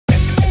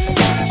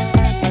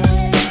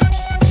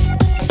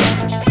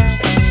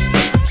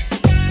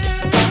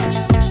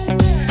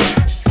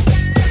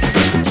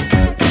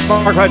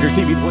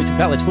MarkRogersTV, the voice of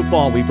college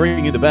football. We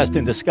bring you the best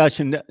in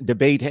discussion,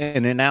 debate,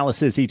 and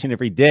analysis each and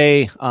every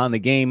day on the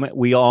game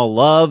we all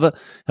love.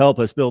 Help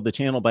us build the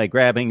channel by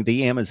grabbing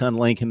the Amazon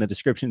link in the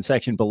description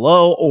section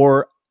below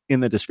or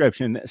in the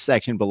description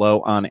section below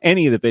on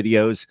any of the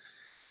videos.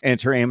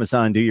 Enter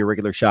Amazon, do your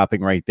regular shopping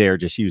right there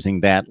just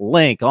using that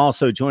link.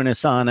 Also, join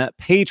us on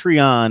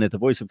Patreon at the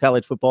Voice of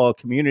College Football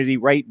community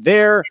right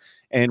there.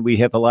 And we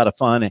have a lot of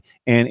fun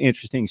and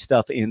interesting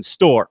stuff in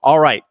store. All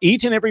right.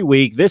 Each and every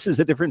week, this is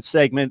a different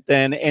segment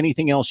than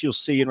anything else you'll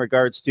see in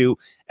regards to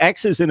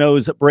X's and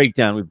O's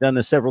breakdown. We've done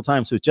this several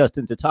times with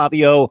Justin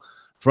Tatavio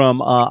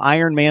from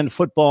Iron Man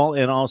Football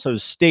and also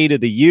State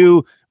of the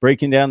U,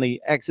 breaking down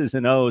the X's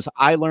and O's.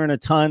 I learn a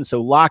ton,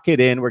 so lock it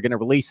in. We're going to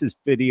release this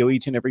video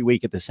each and every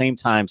week at the same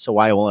time, so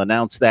I will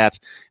announce that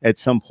at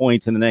some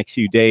point in the next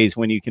few days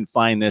when you can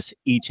find this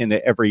each and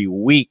every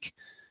week.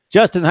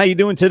 Justin, how you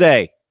doing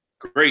today?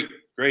 Great.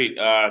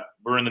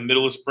 We're in the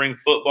middle of spring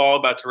football,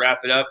 about to wrap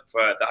it up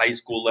at the high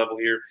school level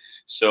here.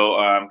 So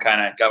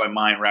kind of got my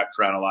mind wrapped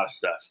around a lot of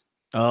stuff.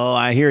 Oh,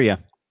 I hear you.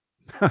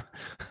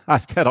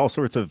 I've got all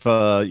sorts of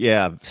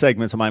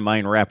segments of my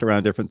mind wrapped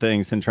around different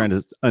things and trying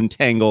to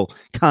untangle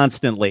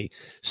constantly.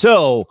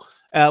 So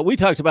we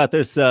talked about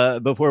this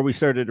before we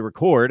started to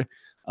record.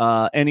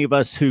 Any of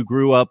us who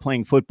grew up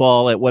playing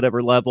football at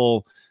whatever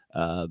level,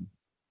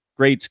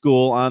 grade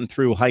school on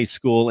through high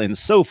school and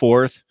so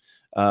forth,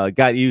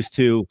 got used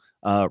to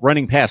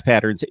running pass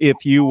patterns.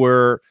 If you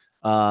were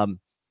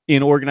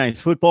in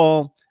organized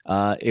football,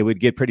 it would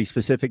get pretty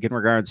specific in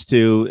regards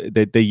to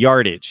the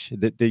yardage,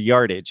 the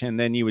yardage. And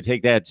then you would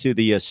take that to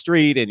the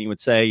street and you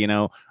would say, you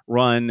know,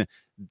 run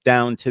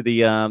down to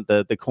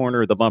the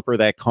corner of the bumper of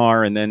that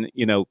car and then,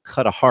 you know,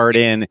 cut a hard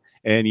in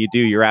and you do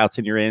your outs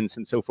and your ins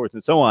and so forth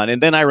and so on.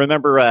 And then I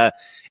remember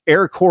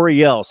Eric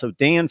Coryell, so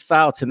Dan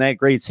Fouts and that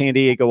great San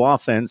Diego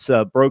offense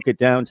broke it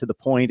down to the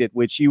point at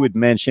which you had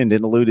mentioned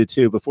and alluded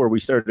to before we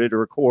started to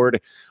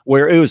record,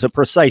 where it was a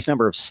precise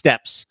number of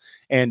steps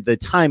and the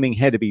timing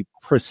had to be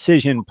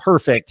precision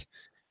perfect.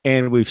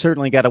 And we've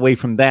certainly got away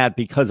from that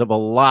because of a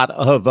lot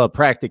of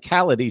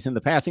practicalities in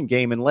the passing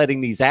game and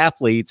letting these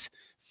athletes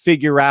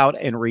figure out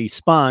and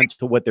respond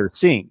to what they're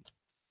seeing.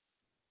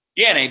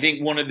 Yeah, and I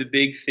think one of the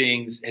big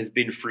things has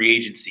been free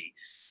agency.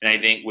 And I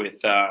think with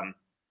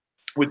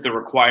the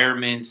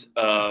requirements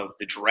of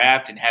the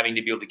draft and having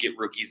to be able to get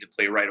rookies to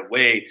play right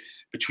away,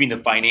 between the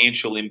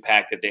financial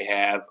impact that they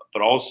have,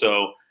 but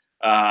also,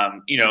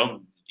 you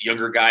know,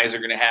 younger guys are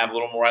going to have a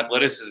little more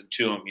athleticism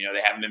to them. You know,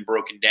 they haven't been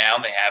broken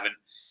down. They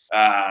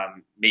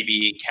haven't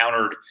maybe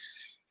encountered,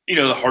 you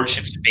know, the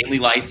hardships of family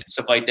life and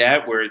stuff like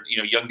that, where, you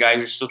know, young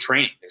guys are still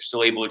training. They're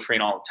still able to train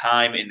all the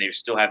time, and they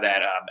still have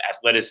that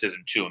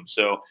athleticism to them.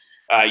 So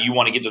you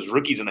want to get those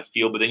rookies on the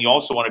field, but then you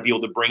also want to be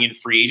able to bring in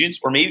free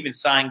agents or maybe even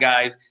sign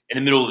guys in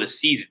the middle of the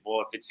season.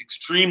 Well, if it's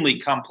extremely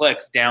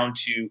complex down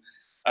to,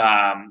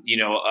 you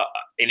know,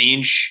 an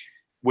inch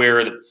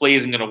where the play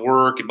isn't going to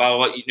work and blah,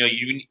 blah, blah,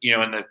 you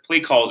know, and the play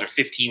calls are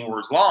 15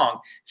 words long,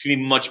 it's going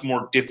to be much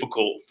more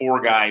difficult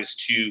for guys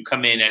to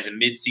come in as a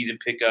midseason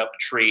pickup, a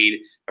trade,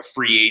 a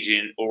free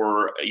agent,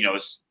 or, you know,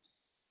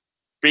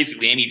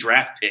 basically any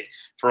draft pick.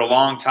 For a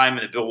long time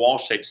in the Bill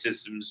Walsh type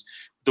systems,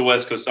 the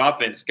West Coast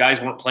offense,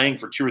 guys weren't playing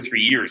for 2 or 3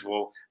 years.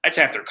 Well, that's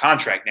half their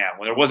contract now.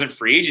 When there wasn't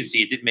free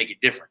agency, it didn't make a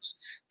difference.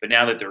 But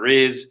now that there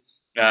is,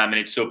 and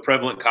it's so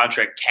prevalent,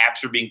 contract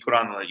caps are being put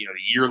on the, you know,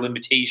 the year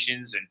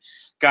limitations, and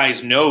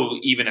guys know,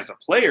 even as a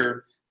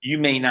player, you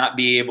may not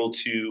be able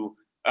to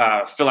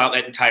fill out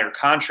that entire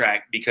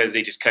contract because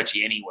they just cut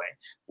you anyway.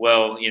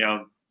 Well, you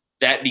know,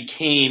 that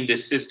became the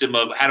system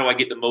of how do I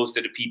get the most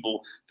out of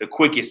people the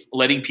quickest.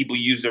 Letting people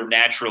use their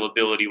natural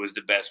ability was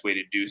the best way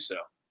to do so.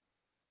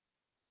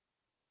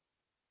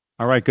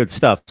 All right, good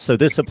stuff. So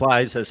this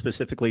applies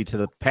specifically to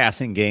the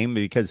passing game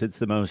because it's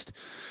the most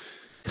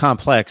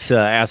complex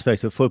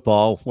aspect of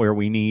football, where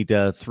we need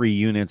 3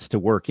 units to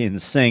work in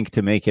sync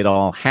to make it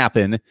all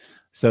happen.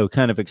 So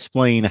kind of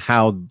explain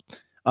how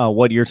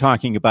what you're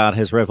talking about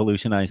has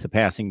revolutionized the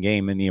passing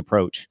game and the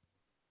approach.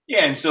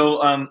 Yeah, and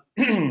so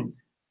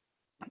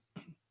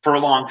for a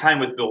long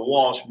time with Bill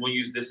Walsh, we'll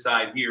use this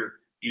side here,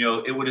 you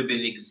know, it would have been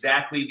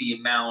exactly the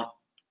amount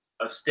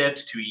of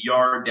steps to a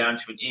yard down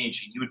to an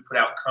inch, and you would put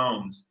out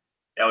cones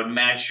that would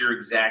match your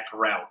exact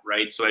route,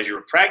 right? So as you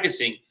were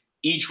practicing,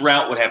 each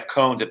route would have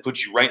cones that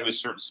put you right into a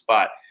certain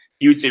spot.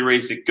 He would say, ready,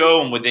 set, go,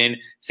 and within,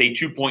 say,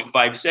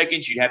 2.5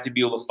 seconds, you'd have to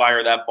be able to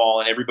fire that ball,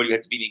 and everybody would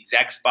have to be in the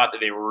exact spot that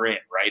they were in,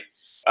 right?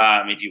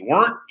 If you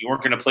weren't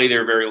going to play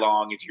there very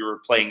long if you were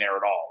playing there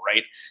at all,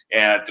 right?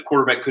 And if the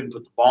quarterback couldn't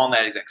put the ball in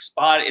that exact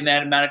spot in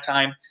that amount of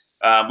time,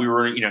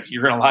 you're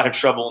in a lot of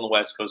trouble in the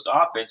West Coast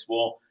offense.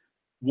 Well,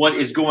 what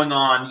is going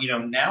on, you know,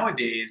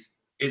 nowadays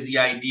is the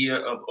idea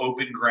of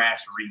open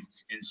grass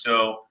reads. And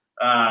so,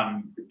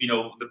 you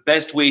know, the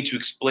best way to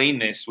explain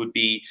this would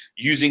be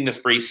using the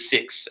phrase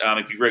 6.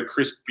 If you've read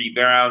Chris B.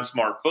 Brown's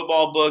Smart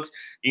Football books,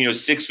 you know,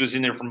 6 was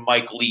in there from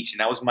Mike Leach, and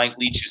that was Mike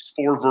Leach's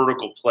 4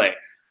 vertical play.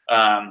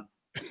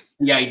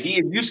 The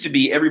idea used to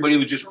be everybody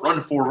would just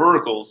run 4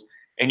 verticals,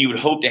 and you would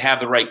hope to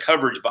have the right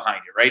coverage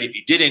behind it, right? If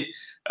you didn't,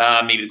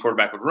 maybe the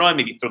quarterback would run,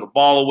 maybe throw the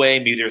ball away,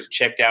 maybe there's a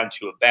check down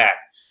to a back.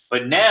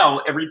 But now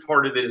every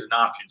part of it is an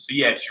option. So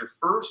yes, your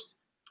first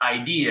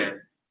idea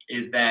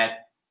is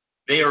that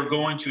they are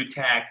going to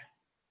attack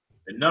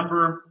the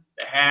number,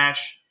 the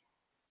hash,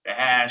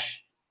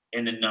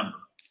 and the number.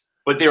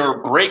 But there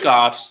are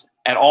breakoffs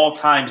at all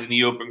times in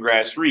the open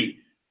grass read.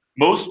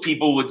 Most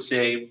people would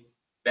say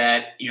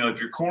that, if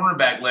your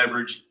cornerback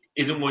leverage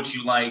isn't what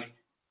you like,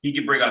 he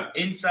can break off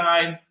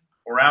inside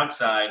or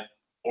outside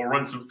or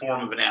run some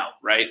form of an out,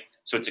 right?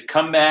 So it's a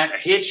comeback, a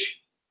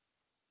hitch,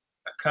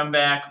 a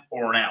comeback,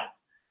 or an out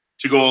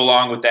to go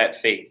along with that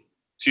fade.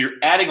 So you're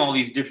adding all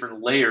these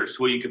different layers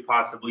to what you could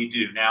possibly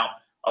do. Now,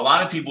 a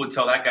lot of people would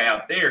tell that guy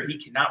out there he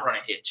cannot run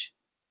a hitch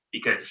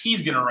because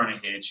he's going to run a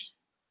hitch,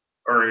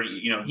 or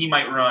he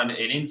might run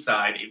an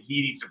inside and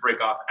he needs to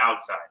break off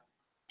outside.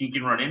 He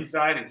can run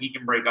inside and he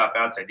can break off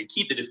outside to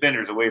keep the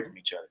defenders away from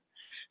each other.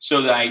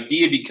 So the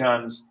idea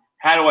becomes,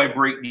 how do I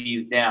break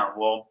these down?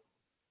 Well,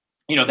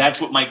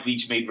 that's what Mike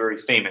Leach made very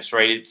famous,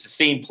 right? It's the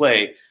same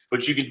play,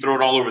 but you can throw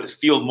it all over the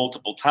field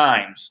multiple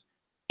times,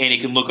 and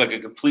it can look like a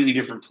completely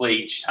different play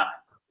each time.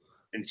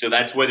 And so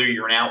that's whether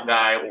you're an out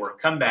guy or a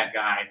comeback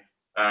guy,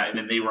 and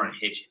then they run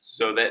hitches.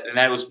 So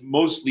that was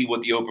mostly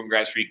what the open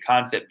grass read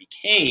concept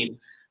became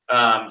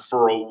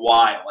for a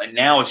while, and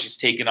now it's just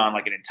taken on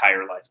like an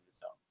entire life of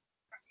its own.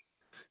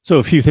 So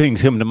a few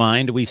things come to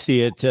mind. We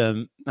see it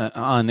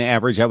on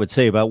average, I would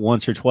say about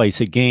once or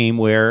twice a game,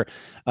 where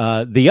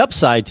the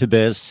upside to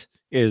this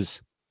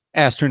is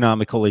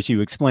astronomical. As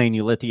you explain,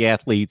 you let the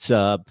athletes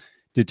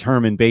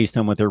determine based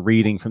on what they're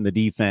reading from the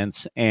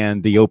defense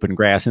and the open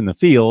grass in the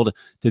field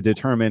to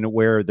determine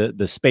where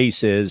the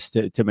space is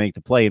to make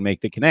the play and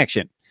make the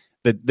connection.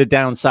 The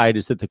downside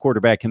is that the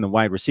quarterback and the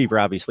wide receiver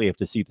obviously have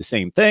to see the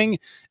same thing.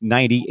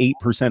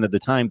 98% of the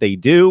time they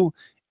do,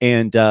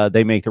 and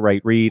they make the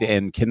right read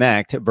and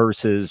connect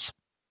versus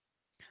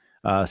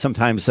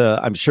sometimes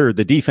I'm sure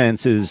the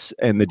defenses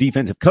and the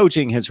defensive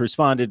coaching has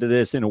responded to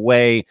this in a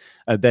way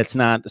that's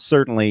not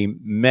certainly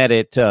met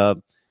it to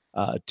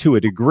a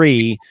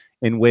degree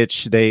in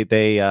which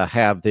they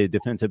have the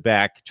defensive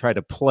back try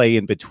to play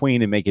in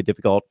between and make it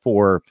difficult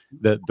for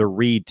the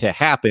read to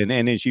happen.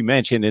 And as you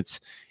mentioned,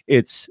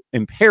 it's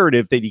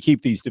imperative that you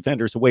keep these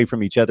defenders away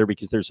from each other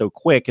because they're so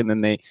quick. And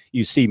then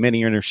you see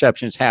many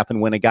interceptions happen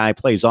when a guy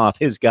plays off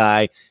his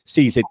guy,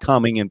 sees it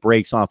coming and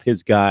breaks off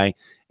his guy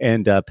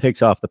and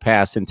picks off the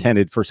pass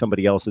intended for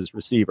somebody else's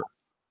receiver.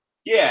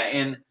 Yeah,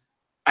 and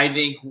I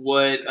think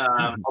what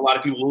a lot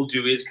of people will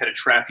do is kind of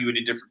trap you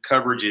into different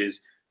coverages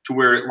to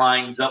where it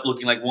lines up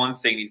looking like one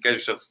thing. These guys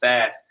are so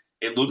fast,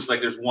 it looks like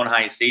there's one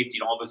high safety,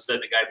 and all of a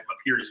sudden the guy from up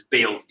here just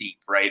bails deep,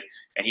 right?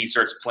 And he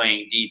starts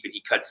playing deep, and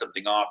he cuts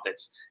something off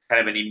that's kind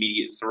of an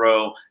immediate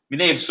throw. I mean,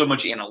 they have so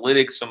much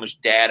analytics, so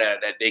much data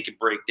that they can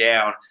break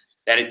down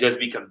that it does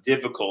become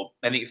difficult.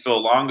 I think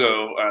Phil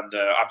Longo,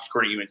 the offensive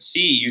coordinator at UNC,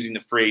 using the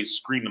phrase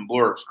screen and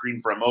blur,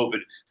 screen from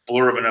open,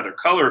 blur of another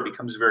color,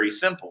 becomes very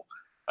simple.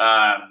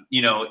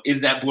 Is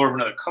that blur of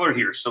another color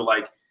here? So,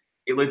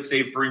 let's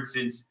say, for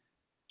instance,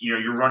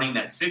 you're running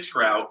that 6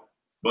 route.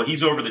 Well,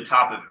 he's over the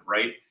top of it,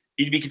 right?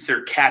 He'd be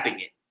considered capping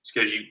it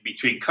because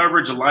between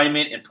coverage,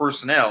 alignment, and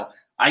personnel,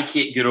 I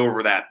can't get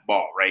over that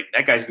ball, right?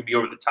 That guy's going to be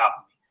over the top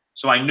of me.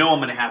 So I know I'm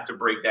going to have to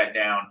break that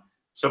down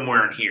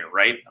somewhere in here,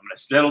 right? I'm going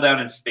to settle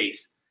down in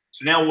space.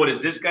 So now what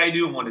does this guy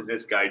do and what does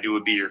this guy do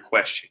would be your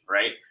question,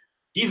 right?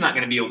 He's not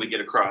going to be able to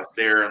get across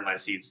there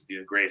unless he's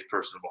the greatest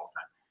person of all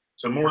time.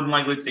 So more than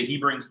likely, let's say he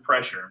brings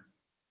pressure.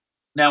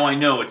 Now I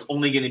know it's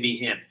only going to be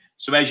him.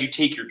 So as you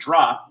take your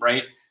drop,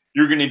 right,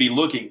 you're going to be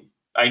looking.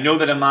 I know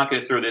that I'm not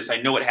going to throw this. I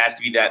know it has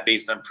to be that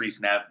based on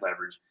pre-snap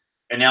leverage.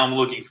 And now I'm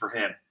looking for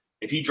him.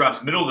 If he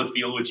drops middle of the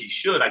field, which he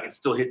should, I can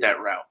still hit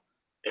that route.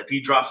 If he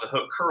drops a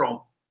hook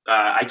curl,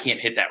 I can't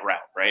hit that route,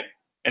 right?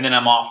 And then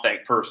I'm off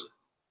that person.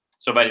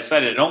 So if I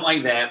decided I don't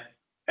like that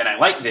and I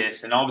like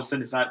this and all of a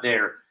sudden it's not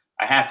there,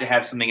 I have to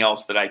have something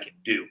else that I can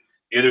do.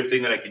 The other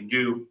thing that I can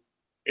do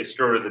is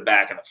throw to the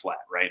back of the flat,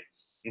 right?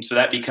 And so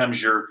that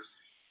becomes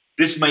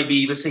this might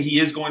be, let's say he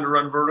is going to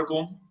run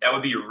vertical. That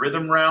would be your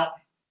rhythm route.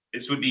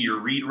 This would be your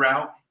read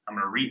route. I'm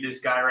going to read this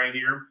guy right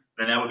here.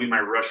 Then that would be my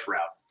rush route.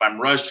 If I'm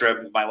rushed,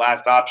 my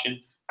last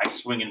option, I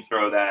swing and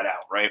throw that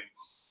out, right?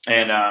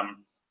 And,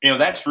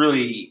 that's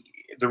really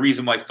the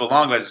reason why Phil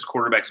Longo has his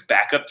quarterbacks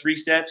back up 3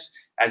 steps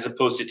as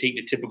opposed to take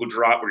the typical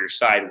drop where you're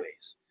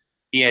sideways.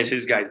 He has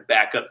his guys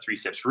back up 3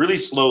 steps really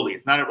slowly.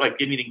 It's not like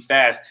anything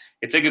fast.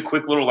 It's like a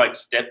quick little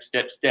step,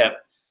 step, step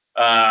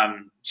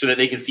so that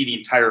they can see the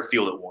entire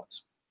field at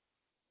once.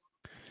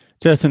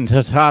 Justin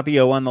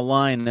Tatapio on the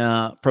line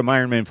from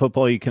Ironman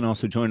Football. You can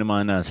also join him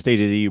on State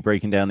of the U,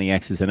 breaking down the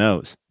X's and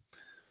O's.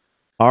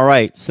 All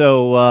right.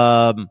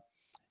 So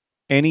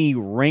any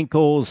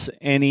wrinkles,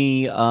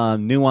 any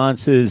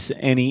nuances,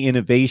 any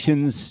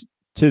innovations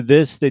to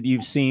this that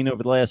you've seen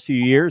over the last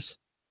few years?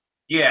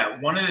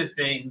 Yeah. One of the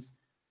things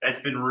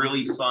that's been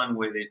really fun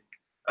with it,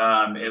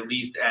 at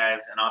least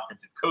as an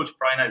offensive coach,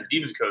 probably not as a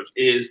defense coach,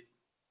 is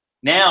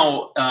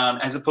now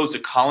as opposed to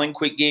calling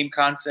quick game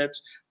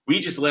concepts, We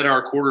just let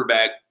our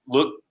quarterback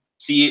look,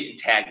 see it, and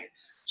tag it.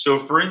 So,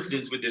 for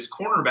instance, with this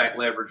cornerback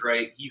leverage,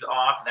 right, he's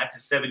off, and that's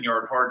a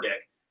 7-yard hard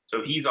deck.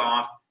 So he's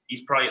off.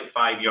 He's probably at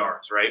 5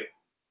 yards, right?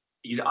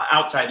 He's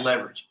outside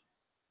leverage.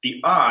 The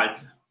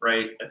odds,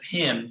 right, of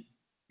him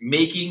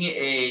making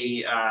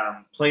a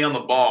play on the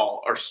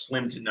ball are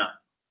slim to none.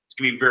 It's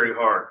going to be very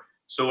hard.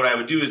 So what I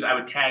would do is I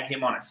would tag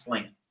him on a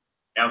slant.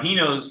 Now he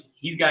knows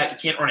he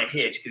can't run a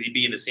hitch because he'd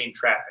be in the same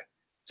traffic.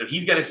 So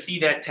he's got to see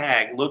that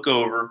tag, look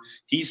over.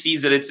 He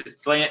sees that it's a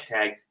slant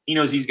tag. He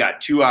knows he's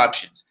got two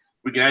options.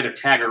 We can either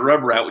tag a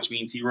rub route, which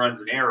means he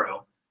runs an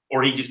arrow,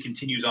 or he just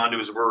continues onto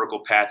his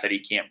vertical path that he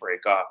can't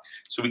break off.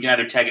 So we can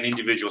either tag an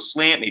individual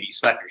slant, maybe you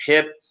slap your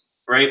hip,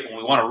 right? When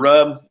we want to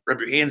rub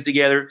your hands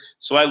together.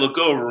 So I look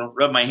over,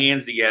 rub my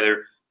hands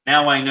together.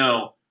 Now I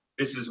know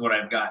this is what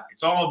I've got.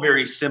 It's all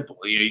very simple.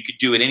 You could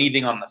do it.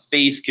 Anything on the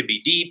face could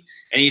be deep.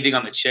 Anything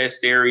on the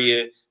chest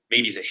area,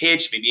 maybe it's a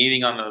hitch. Maybe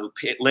anything on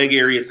the leg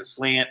area is a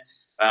slant.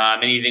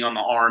 Anything on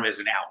the arm is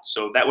an out.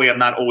 So that way I'm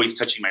not always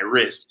touching my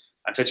wrist.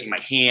 I'm touching my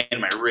hand,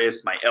 my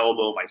wrist, my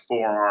elbow, my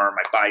forearm,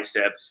 my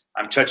bicep.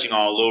 I'm touching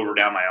all over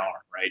down my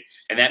arm, right?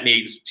 And that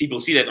makes people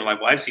see that and they're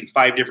like, well, I've seen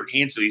 5 different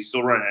hands, so he's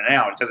still running it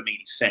out. It doesn't make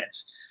any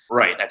sense.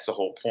 Right, that's the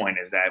whole point,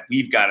 is that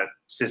we've got a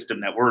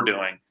system that we're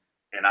doing,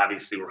 and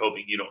obviously we're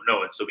hoping you don't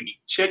know it. So we can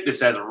check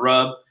this as a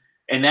rub,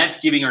 and that's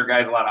giving our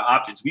guys a lot of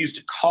options. We used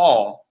to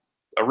call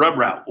a rub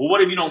route. Well,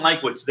 what if you don't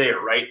like what's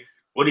there, right?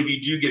 What if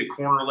you do get a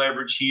corner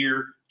leverage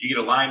here, you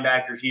get a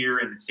linebacker here,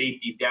 and the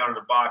safety's down in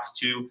the box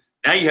too?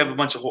 Now you have a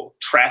bunch of whole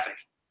traffic,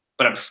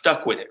 but I'm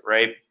stuck with it,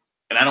 right?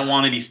 And I don't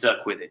want to be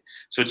stuck with it.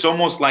 So it's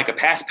almost like a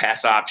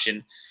pass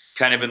option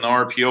kind of in the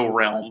RPO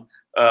realm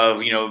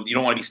of, you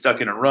don't want to be stuck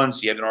in a run,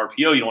 so you have an RPO.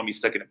 You don't want to be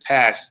stuck in a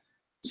pass,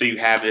 so you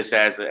have this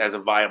as a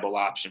viable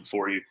option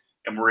for you.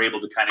 And we're able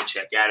to kind of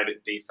check out of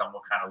it based on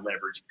what kind of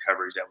leverage and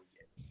coverage that we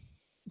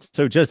get.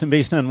 So, Justin,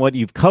 based on what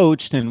you've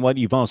coached and what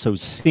you've also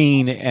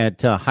seen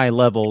at high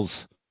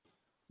levels,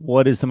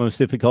 what is the most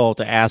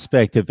difficult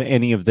aspect of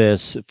any of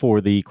this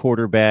for the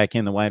quarterback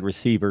and the wide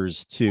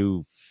receivers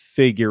to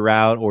figure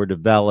out or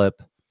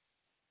develop?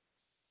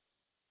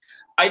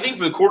 I think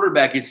for the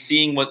quarterback, it's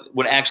seeing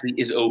what actually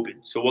is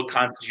open. So what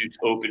constitutes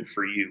open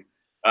for you?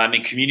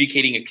 And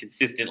communicating a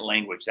consistent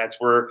language. That's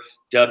where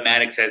Dub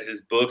Maddox has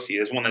his books. He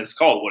has one that's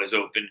called What is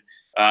Open.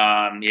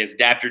 He has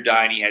Adapt or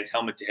Die, and he has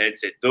Helmet to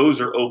Headset. Those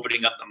are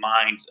opening up the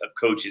minds of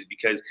coaches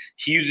because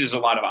he uses a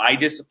lot of eye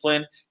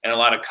discipline and a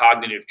lot of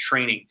cognitive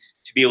training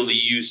to be able to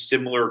use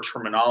similar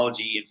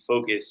terminology and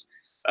focus.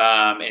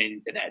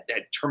 And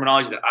that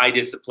terminology, that eye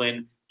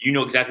discipline, you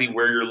know exactly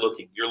where you're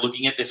looking. You're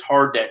looking at this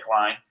hard deck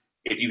line.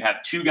 If you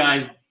have 2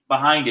 guys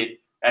behind it,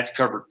 that's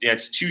covered.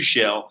 That's 2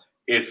 shell.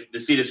 If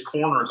this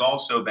corner is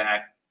also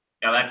back,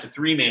 now that's a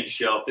 3-man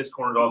shell. If this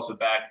corner is also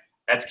back,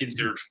 that's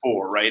considered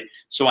 4, right?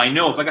 So I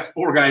know if I got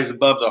 4 guys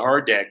above the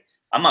hard deck,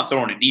 I'm not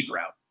throwing a deep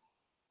route.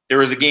 There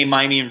was a game,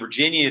 Miami and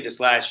Virginia, this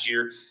last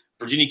year.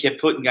 Virginia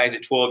kept putting guys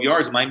at 12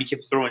 yards. Miami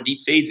kept throwing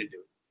deep fades into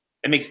it.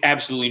 That makes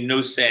absolutely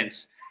no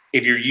sense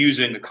if you're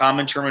using the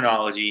common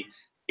terminology,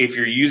 if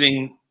you're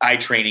using eye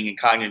training and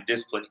cognitive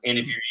discipline, and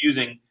if you're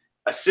using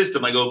a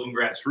system like Open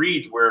Grass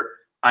Reads where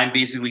I'm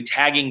basically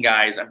tagging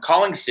guys. I'm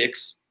calling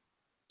 6,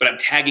 but I'm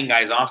tagging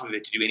guys off of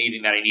it to do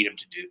anything that I need them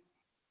to do.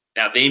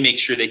 Now, they make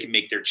sure they can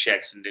make their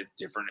checks and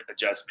different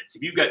adjustments.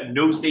 If you've got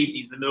no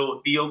safeties in the middle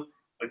of the field,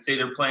 let's say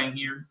they're playing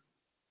here,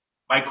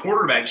 my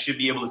quarterback should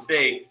be able to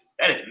say,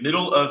 that is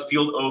middle of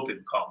field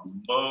open, called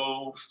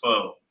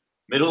MOFO.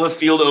 Middle of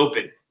field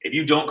open. If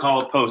you don't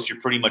call a post,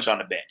 you're pretty much on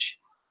the bench,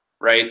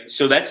 right?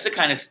 So that's the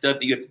kind of stuff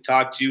that you have to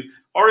talk to.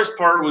 Hardest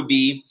part would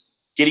be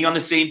getting on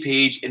the same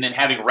page and then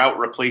having route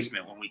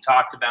replacement. When we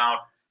talked about,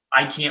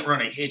 I can't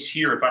run a hitch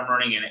here if I'm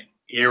running an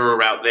arrow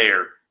route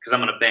there because I'm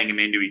going to bang them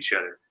into each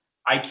other.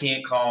 I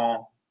can't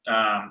call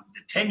the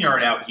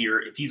 10-yard out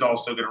here if he's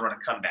also going to run a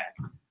comeback.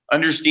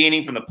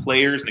 Understanding from the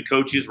players and the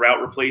coaches,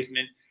 route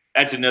replacement,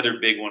 that's another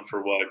big one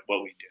for what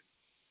we do.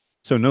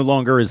 So no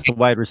longer is the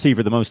wide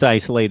receiver the most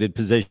isolated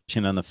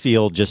position on the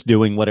field, just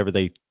doing whatever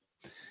they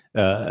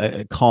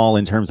call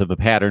in terms of a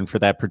pattern for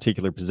that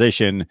particular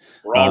position,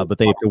 but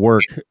they have to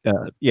work.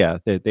 They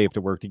have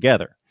to work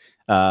together.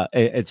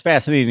 It's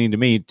fascinating to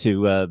me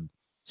to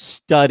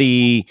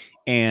study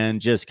and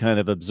just kind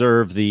of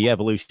observe the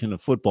evolution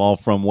of football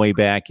from way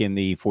back in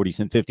the 40s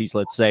and 50s,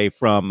 let's say,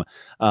 from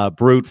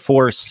brute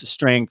force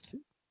strength,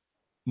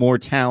 more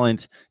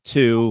talent,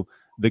 to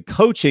the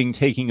coaching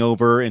taking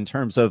over in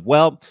terms of,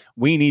 well,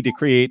 we need to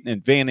create an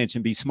advantage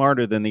and be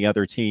smarter than the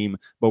other team,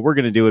 but we're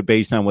going to do it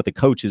based on what the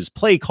coach's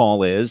play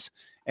call is,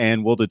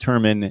 and we'll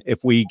determine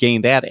if we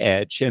gain that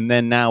edge. And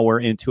then now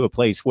we're into a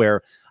place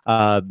where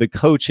the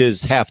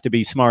coaches have to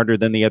be smarter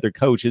than the other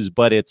coaches,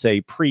 but it's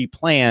a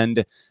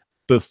pre-planned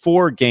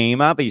before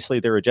game.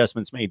 Obviously, there are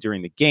adjustments made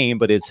during the game,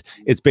 but it's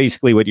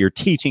basically what you're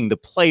teaching the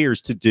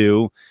players to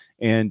do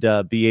and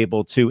be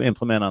able to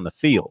implement on the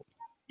field.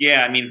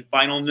 Yeah, I mean,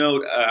 final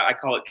note, I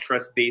call it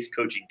trust-based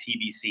coaching,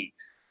 TBC.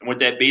 And what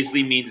that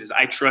basically means is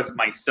I trust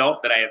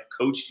myself that I have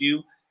coached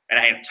you and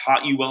I have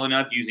taught you well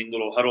enough using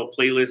little huddle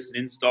playlists and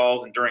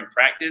installs and during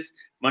practice.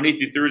 Monday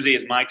through Thursday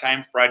is my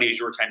time. Friday is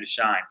your time to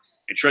shine.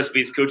 And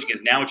trust-based coaching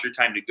is now it's your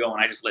time to go,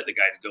 and I just let the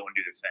guys go and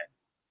do their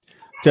thing.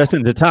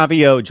 Justin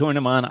DeTavio, join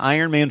him on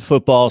Ironman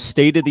Football,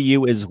 State of the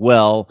U as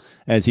well,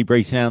 as he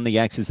breaks down the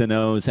X's and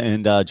O's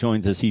and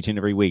joins us each and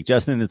every week.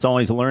 Justin, it's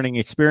always a learning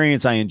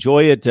experience. I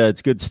enjoy it.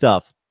 It's good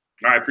stuff.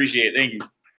 All right, appreciate it. Thank you.